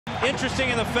Interesting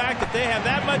in the fact that they have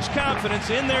that much confidence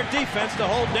in their defense to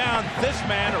hold down this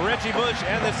man, Reggie Bush,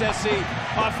 and this SC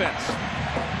offense.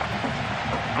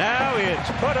 Now it's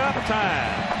put up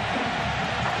time.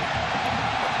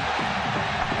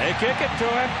 They kick it to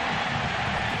him.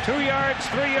 2 yards,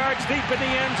 3 yards deep in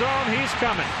the end zone. He's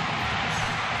coming.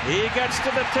 He gets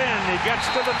to the 10. He gets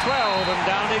to the 12. And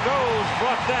down he goes.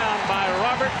 Brought down by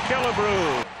Robert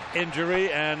Killebrew. Injury,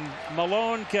 and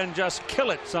Malone can just kill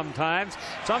it sometimes.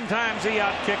 Sometimes he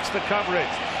outkicks the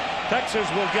coverage. Texas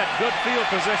will get good field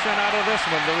position out of this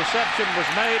one. The reception was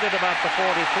made at about the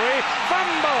 43.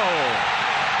 Fumble!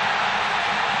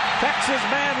 Texas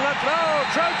man left. Oh,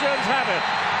 Trojans have it.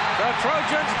 The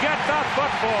Trojans get the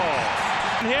football.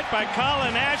 Hit by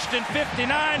Colin Ashton, 59,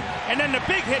 and then the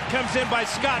big hit comes in by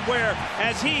Scott Ware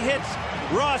as he hits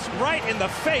Ross right in the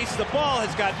face. The ball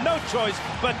has got no choice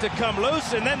but to come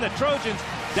loose, and then the Trojans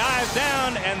dive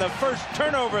down, and the first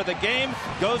turnover of the game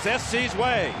goes SC's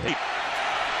way.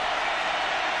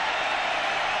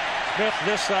 Smith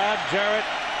this side, Jarrett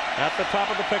at the top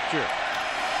of the picture.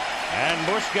 And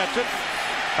Bush gets it.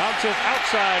 Bounces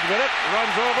outside with it.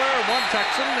 Runs over one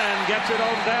Texan and gets it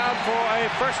on down for a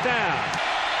first down.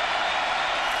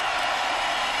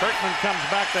 Kirkman comes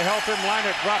back to help him.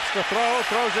 Leinart drops the throw.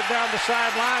 Throws it down the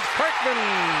sidelines. Kirkman.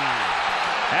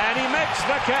 And he makes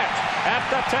the catch at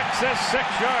the Texas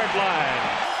 6-yard line.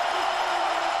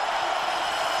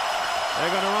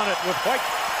 They're going to run it with White.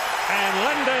 And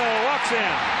Lendale walks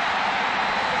in.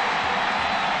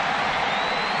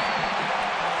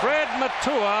 Fred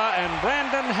Matua and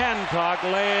Brandon Hancock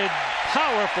laid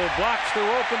powerful blocks to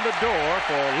open the door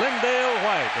for Lendale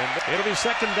White. And it'll be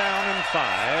 2nd down and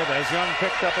 5 as Young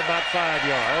picked up about 5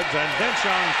 yards. And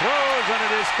Young throws, and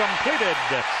it is completed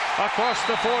across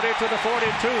the 40 to the 42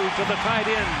 to the tight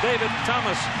end, David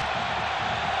Thomas.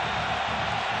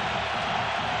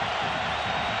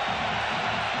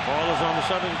 Ball is on the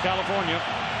Southern California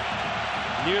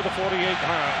near the 48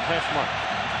 hash mark.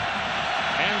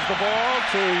 Hands the ball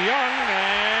to Young,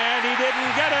 and he didn't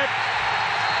get it.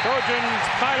 Trojans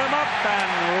pile him up and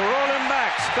roll him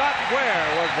back. Scott Ware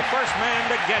was the first man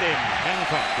to get him.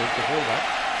 Hancock is the fullback.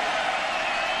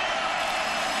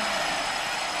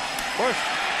 Bush,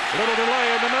 little delay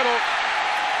in the middle.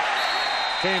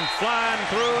 Came flying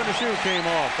through, and the shoe came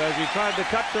off as he tried to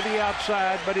cut to the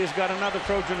outside, but he's got another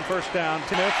Trojan first down.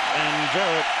 Smith and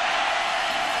Jarrett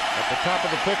at the top of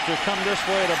the picture come this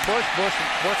way to Bush. Bush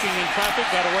working in traffic,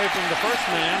 got away from the first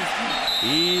man.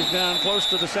 He's down close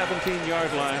to the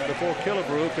 17-yard line before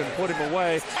Killebrew can put him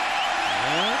away. He's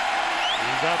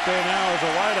out there now as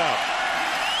a wideout.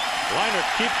 Leinart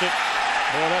keeps it.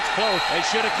 Boy, that's close. They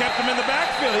should have kept him in the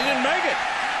backfield. He didn't make it.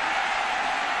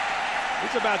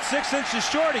 He's about 6 inches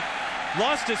short. He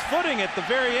lost his footing at the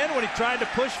very end when he tried to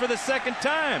push for the second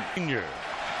time.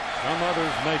 Some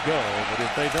others may go, but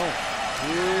if they don't,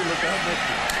 look out next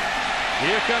year.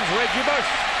 Here comes Reggie Bush.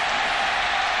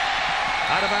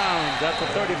 Out of bounds at the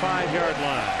 35-yard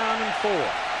line. Down and 4.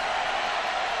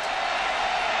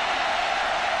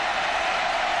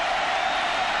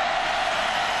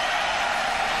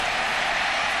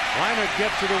 Leinart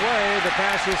gets it away. The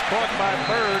pass is caught by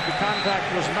Bird. The contact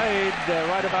was made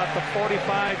right about the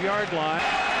 45-yard line.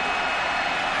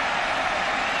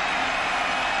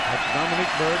 That's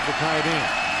Dominic Bird, the tight end.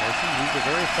 He's a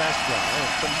very fast guy, and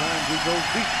sometimes he goes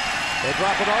deep. They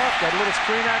drop it off. Got a little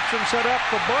screen action set up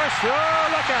for Bush. Oh,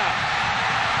 look out.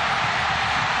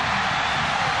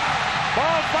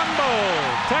 Ball fumble.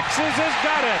 Texas has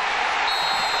got it.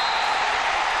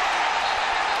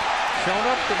 Shown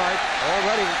up tonight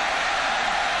already.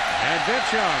 And Vince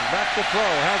Young back to throw.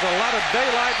 Has a lot of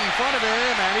daylight in front of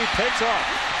him, and he takes off.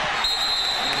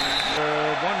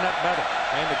 One net better.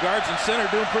 And the guards and center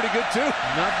doing pretty good too.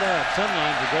 Not bad.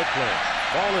 Sunline's a great player.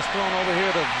 Ball is thrown over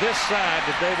here to this side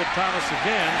to David Thomas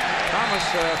again. Thomas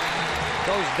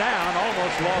goes down,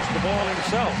 almost lost the ball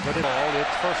himself, but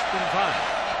it's 1st and 5.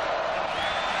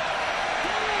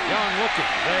 Young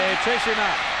looking. They chase him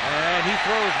out, and he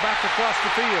throws back across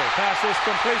the field. Pass is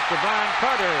complete to Brian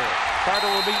Carter.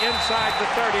 Carter will be inside the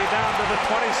 30, down to the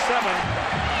 27.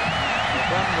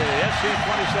 From the SC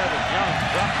 27, Young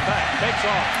drops back, takes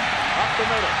off, up the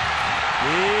middle.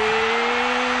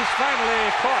 He's finally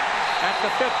caught at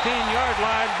the 15-yard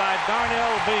line by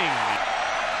Darnell Bing.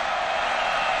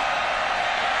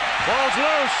 Ball's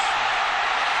loose.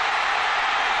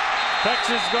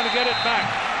 Texas is going to get it back.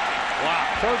 Wow.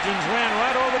 Trojans ran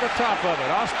right over the top of it.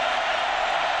 Austin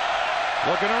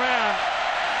looking around.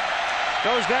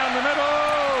 Goes down the middle,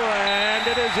 and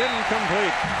it is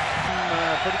incomplete.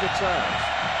 Pretty good size.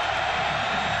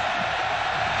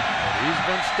 He's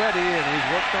been steady, and he's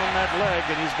worked on that leg,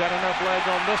 and he's got enough leg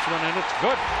on this one, and it's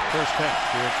good. First half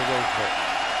here at the Rose Bowl.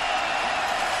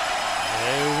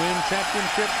 They win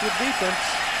championships with defense.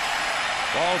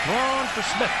 Ball thrown for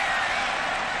Smith.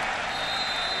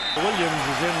 Williams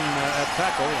is in at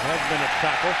tackle, has been at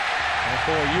tackle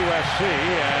for USC,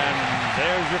 and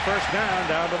there's your first down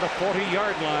to the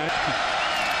 40-yard line.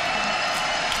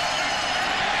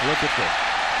 Look at this.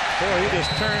 Boy, he just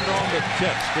turned on the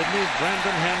jets, didn't he?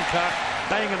 Brandon Hancock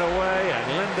banging away, and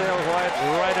Lindale White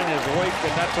right in his wake,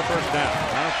 and that's a first down.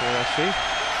 Now for USC.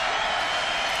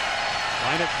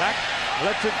 Line it back,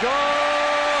 lets it go,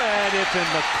 and it's in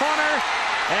the corner,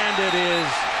 and it is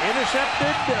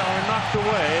intercepted or knocked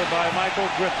away by Michael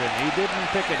Griffin. He didn't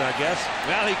pick it, I guess.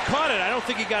 Well, he caught it. I don't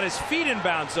think he got his feet in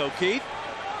bounds, though, Keith.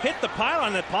 Hit the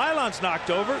pylon. The pylon's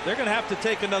knocked over. They're going to have to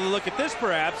take another look at this,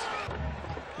 perhaps.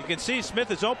 You can see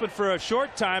Smith is open for a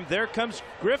short time. There comes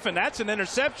Griffin. That's an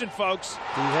interception, folks.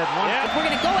 He had one. Yeah. We're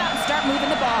going to go out and start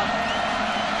moving the ball.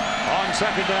 On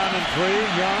second down and 3,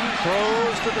 Young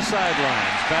throws to the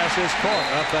sidelines. Pass is caught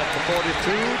up at the 42.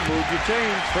 Move your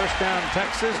change. First down,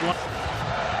 Texas.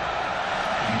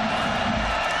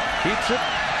 Keeps it.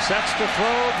 Sets to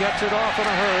throw. Gets it off in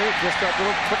a hurry. Just that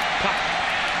little quick pop.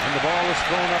 And the ball is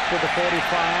thrown up to the 45,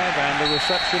 and the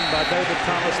reception by David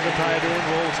Thomas, the tight end,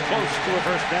 rolls close to a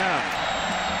first down.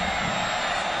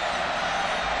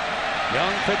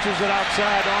 Young pitches it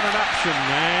outside on an option,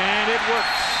 and it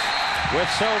works with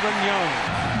Selden Young.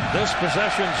 This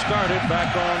possession started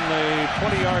back on the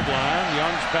 20-yard line.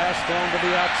 Young's pass thrown to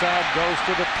the outside, goes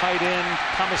to the tight end,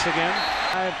 Thomas again.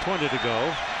 5:20 to go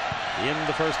in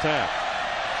the first half.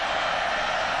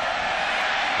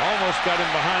 Almost got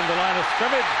him behind the line of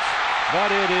scrimmage,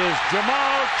 but it is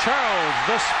Jamal Charles,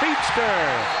 the speedster,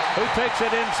 who takes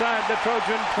it inside the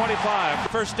Trojan 25.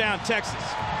 First down, Texas.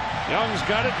 Young's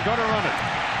got it, going to run it.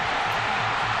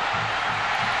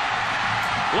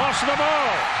 Lost the ball.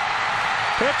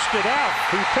 Pitched it out.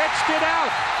 He pitched it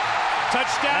out.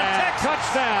 Touchdown, And Texas.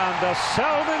 touchdown to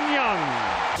Selden Young.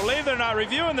 I believe they're not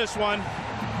reviewing this one.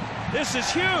 This is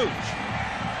huge.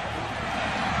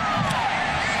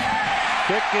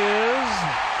 Kick is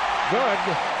good.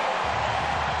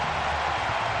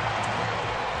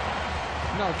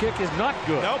 No, kick is not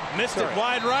good. Nope, missed it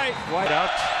wide right. Wide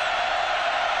out.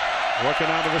 Working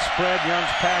out of the spread.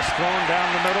 Young's pass thrown down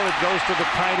the middle. It goes to the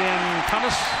tight end,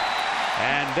 Thomas.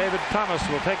 And David Thomas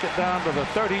will take it down to the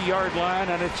 30-yard line,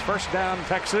 and it's first down,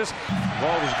 Texas.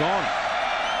 Ball is gone.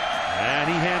 And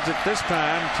he hands it this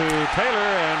time to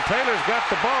Taylor, and Taylor's got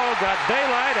the ball, got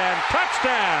daylight, and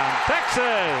touchdown,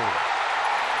 Texas.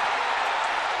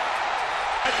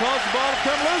 That caused the ball to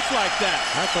come loose like that.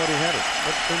 I thought he had it,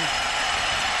 but then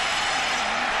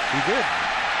he did.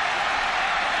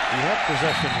 He had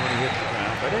possession when he hit the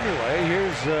ground. But anyway,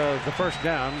 here's the first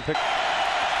down.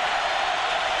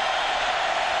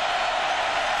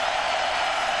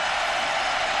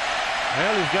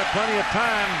 Well, he's got plenty of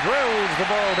time. Drills the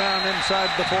ball down inside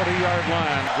the 40-yard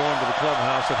line. Going to the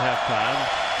clubhouse at halftime.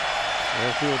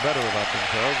 They'll feel better about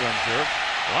themselves, I'm sure.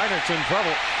 Leinert's in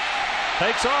trouble.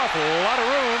 Takes off, a lot of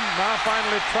room. Now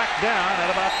finally tracked down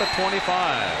at about the 25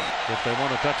 if they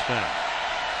want a touchdown.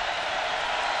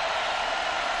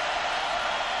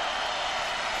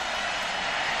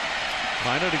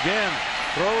 Leinert again.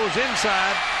 Throws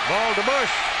inside. Ball to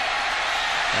Bush.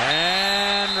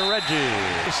 And Reggie.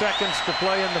 2 seconds to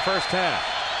play in the first half.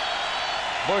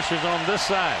 Bush is on this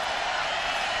side.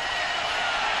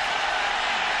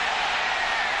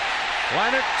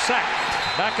 Leinert sacked.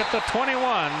 Back at the 21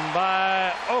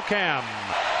 by Ocam.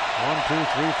 1, 2,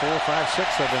 3, 4, 5,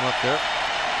 6 of them up there.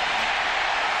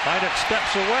 Leinert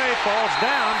steps away, falls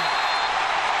down.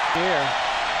 Here.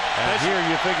 And here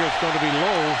you figure it's going to be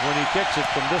low when he kicks it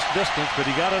from this distance, but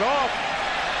he got it off.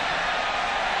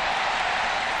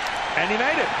 And he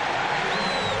made it.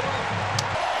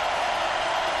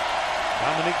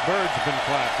 Dominique Bird's been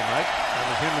quiet tonight. That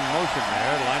was him in motion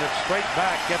there. Line it straight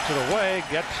back, gets it away,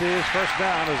 gets his first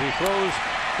down as he throws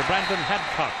to Brandon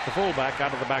Hadcock, the fullback,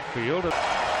 out of the backfield.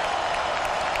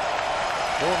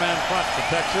 4-man front for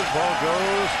Texas. Ball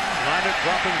goes. Leinert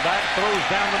dropping back, throws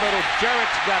down the middle.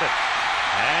 Jarrett's got it.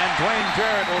 And Dwayne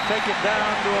Jarrett will take it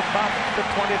down to about the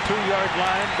 22-yard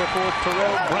line before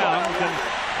Terrell Brown can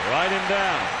ride him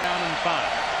down. Down and 5.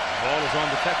 Ball is on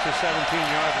the Texas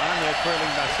 17-yard line. They're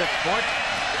trailing by 6 points.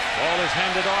 Ball is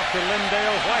handed off to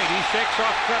Lindale White. He shakes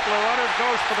off Trettler Rutter,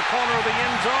 goes for the corner of the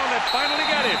end zone. That finally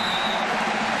got him.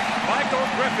 Michael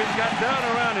Griffin got down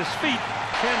around his feet.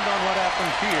 Depend on what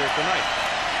happens here tonight.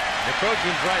 The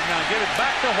Trojans right now get it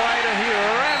back to White, and he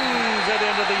rams it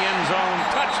into the end zone.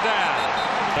 Touchdown.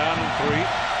 Down 3.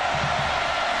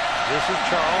 This is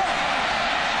Charles.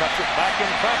 Cuts it back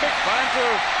in traffic. Finds a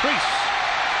crease.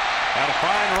 Got a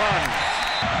fine run.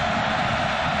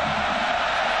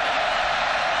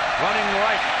 Running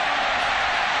right.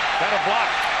 Got a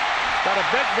block. Got a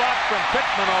big block from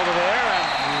Pittman over there and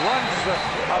runs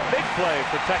a big play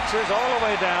for Texas all the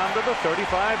way down to the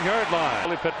 35-yard line.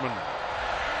 Pittman.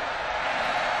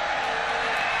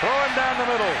 Throwing down the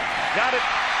middle. Got it.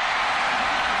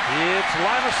 It's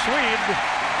Lima Swede.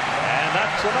 And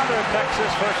that's another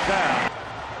Texas first down.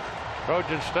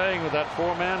 Trojans staying with that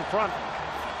four-man front.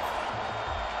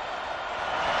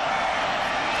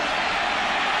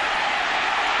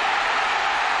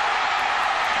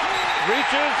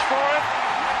 Reaches for it.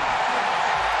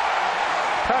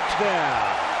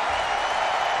 Touchdown.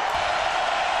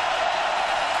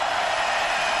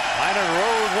 Miner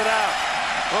rolls it out.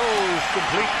 Throws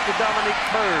complete to Dominique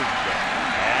Bird.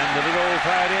 And the big old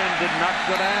tight end did not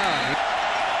go down.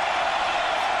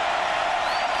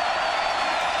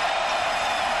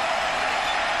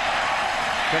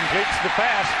 Completes the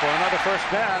pass for another first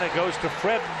down. It goes to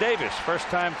Fred Davis. First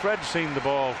time Fred's seen the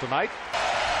ball tonight.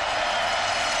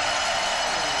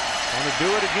 Going to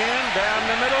do it again down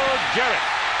the middle. Jarrett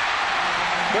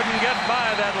couldn't get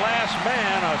by that last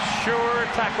man. A sure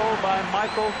tackle by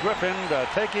Michael Griffin to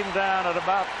take him down at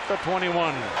about the 21.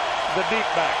 The deep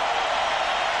back.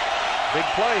 Big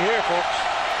play here, folks.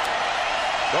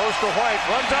 Goes to White.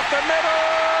 Runs up the middle.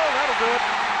 That'll do it.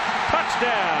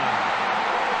 Touchdown.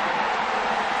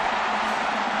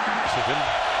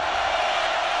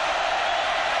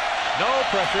 No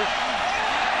pressure.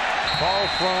 Ball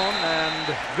thrown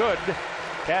and good.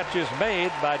 Catch is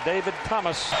made by David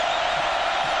Thomas.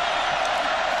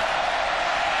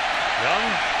 Young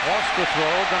wants to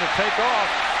throw. Going to take off.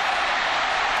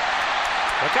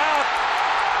 Look out.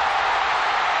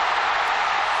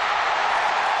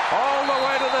 All the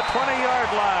way to the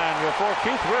 20-yard line before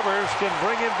Keith Rivers can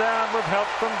bring him down with help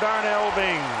from Darnell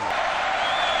Bing.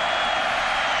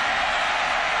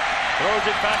 Throws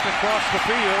it back across the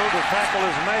field. The tackle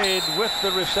is made with the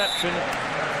reception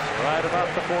right about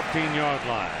the 14-yard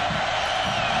line.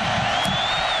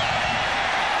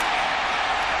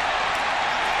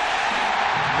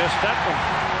 Missed that one.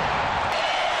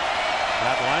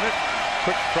 Matt Leinart.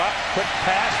 Quick drop, quick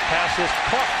pass. Pass is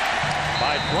caught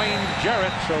by Dwayne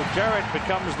Jarrett. So Jarrett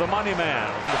becomes the money man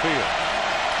on the field.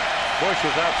 Bush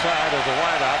is outside as a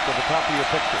wideout to the top of your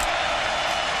picture.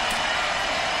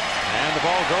 And the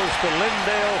ball goes to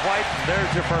Lindale White.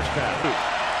 There's your first down.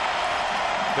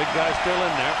 Big guy still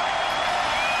in there.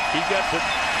 He gets it.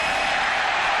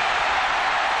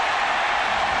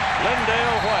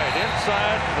 Lindale White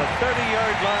inside the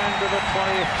 30-yard line to the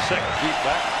 26. Deep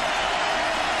back.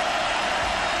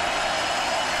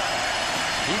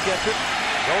 He gets it.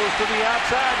 Goes to the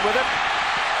outside with it.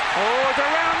 Oh, it's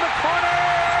around the corner.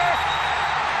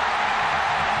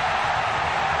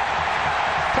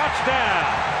 Touchdown.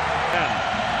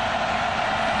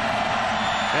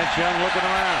 Vince Young looking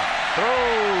around.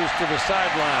 Throws to the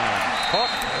sideline.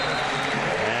 Caught.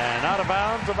 And out of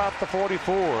bounds about the 44.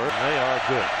 They are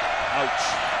good. Ouch.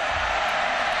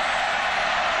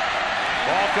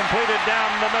 Ball completed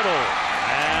down the middle.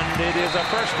 And it is a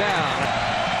first down.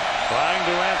 Trying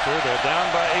to answer. They're down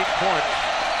by 8 points.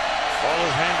 Ball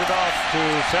is handed off to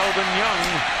Selden Young.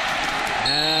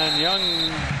 And Young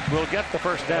will get the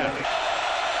first down.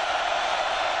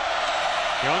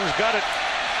 Young's got it.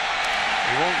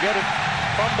 He won't get it.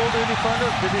 Fumbled. Did he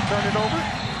fumble? Did he turn it over?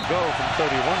 Go from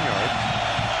 31 yards.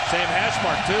 Same hash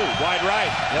mark, too. Wide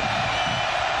right. Yep.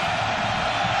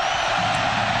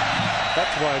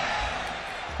 That's wide.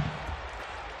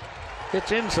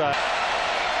 It's inside.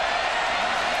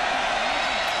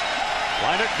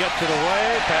 Leinart gets it away.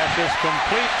 Pass is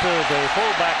complete to the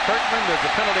fullback Kirkman. There's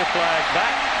a penalty flag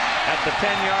back at the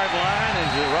 10-yard line.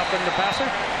 Is it roughing the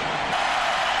passer?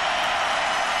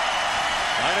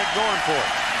 Leinart going for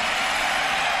it.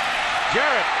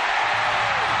 Jarrett.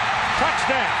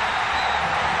 Touchdown.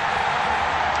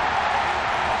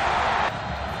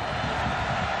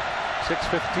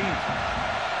 .6:15.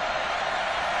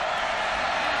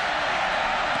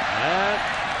 And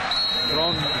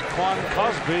thrown Quan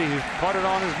Cosby. He caught it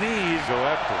on his knees. Go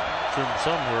after him. From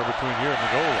somewhere between here and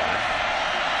the goal line.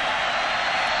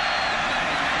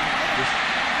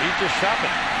 He's just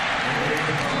shopping.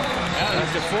 Yeah,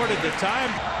 he's afforded the time.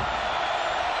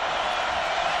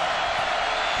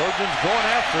 Trojans going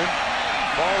after him.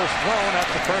 Ball is thrown at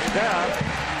the first down.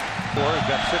 He's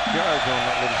got 6 yards on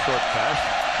that little short pass.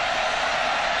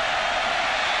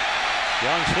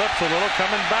 Young slips a little,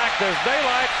 coming back. There's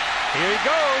daylight. Here he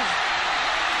goes.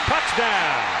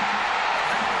 Touchdown.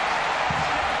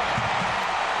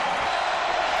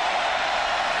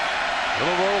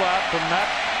 Little roll out from Matt.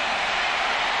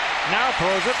 Now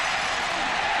throws it.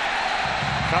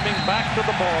 Coming back to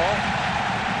the ball.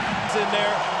 He's in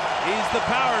there. He's the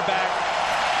power back.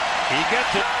 He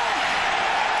gets it.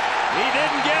 He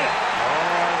didn't get it.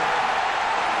 Oh,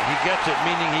 he gets it,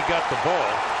 meaning he got the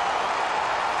ball.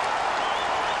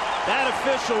 That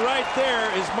official right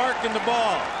there is marking the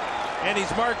ball. And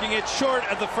he's marking it short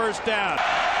of the first down.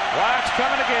 Watts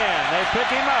coming again. They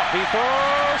pick him up. He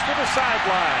throws to the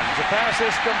sidelines. The pass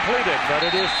is completed, but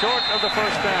it is short of the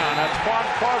first down. That's Quan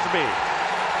Crosby.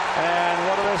 And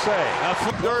what do they say?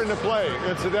 During the play,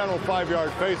 incidental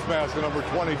 5-yard face mask to number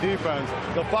 20 defense.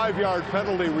 The 5-yard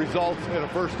penalty results in a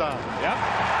first down. Yep.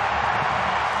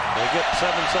 They get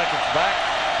 7 seconds back.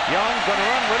 Young going to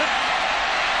run with it.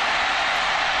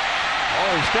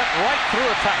 Oh, he stepped right through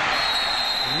a tackle.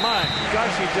 My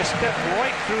gosh, he just stepped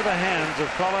right through the hands of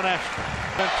Colin Ashton.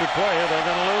 Defensive player, they're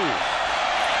going to lose.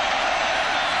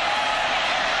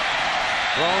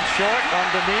 Thrown short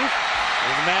underneath.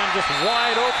 There's a man just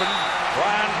wide open.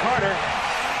 Brian Carter.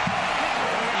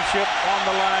 On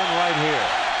the line right here.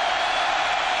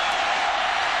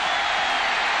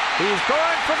 He's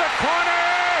going for the corner.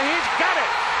 He's got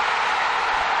it.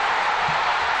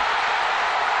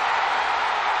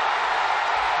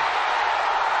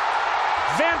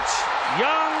 Vince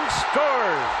Young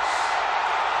scores.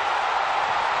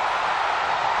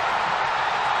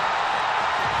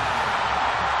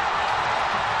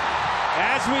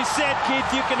 As we said, Keith,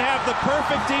 you can have the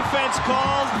perfect defense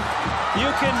called.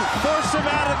 You can force him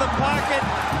out of the pocket,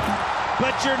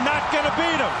 but you're not going to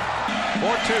beat him.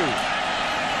 4-2.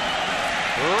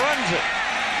 Runs it.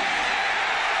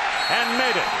 And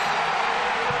made it.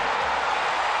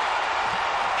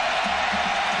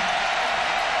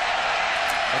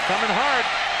 They're coming hard.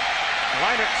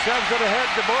 Leinert shoves it ahead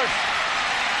to Bush.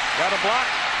 Got a block.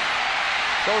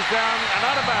 Goes down and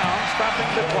out of bounds, stopping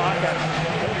the clock at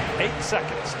 8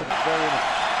 seconds. Very much.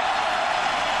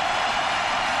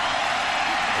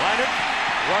 Leinert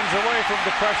runs away from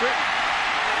the pressure.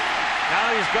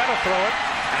 Now he's got to throw it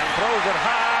and throws it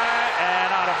high and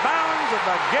out of bounds, and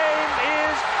the game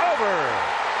is over.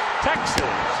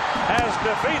 Texas has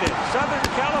defeated Southern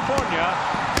California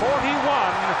 41-38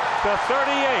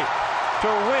 to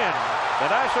win the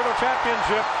national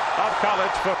championship of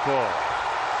college football.